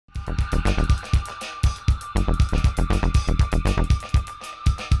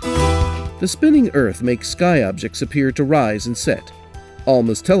The spinning Earth makes sky objects appear to rise and set.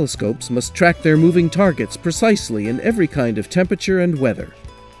 ALMA's telescopes must track their moving targets precisely in every kind of temperature and weather.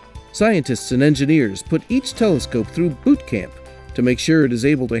 Scientists and engineers put each telescope through boot camp to make sure it is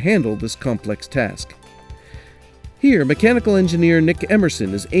able to handle this complex task. Here, mechanical engineer Nick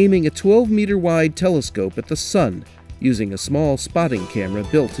Emerson is aiming a 12-meter-wide telescope at the Sun using a small spotting camera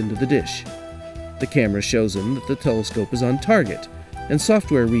built into the dish. The camera shows him that the telescope is on target, and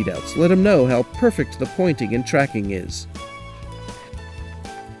software readouts let him know how perfect the pointing and tracking is.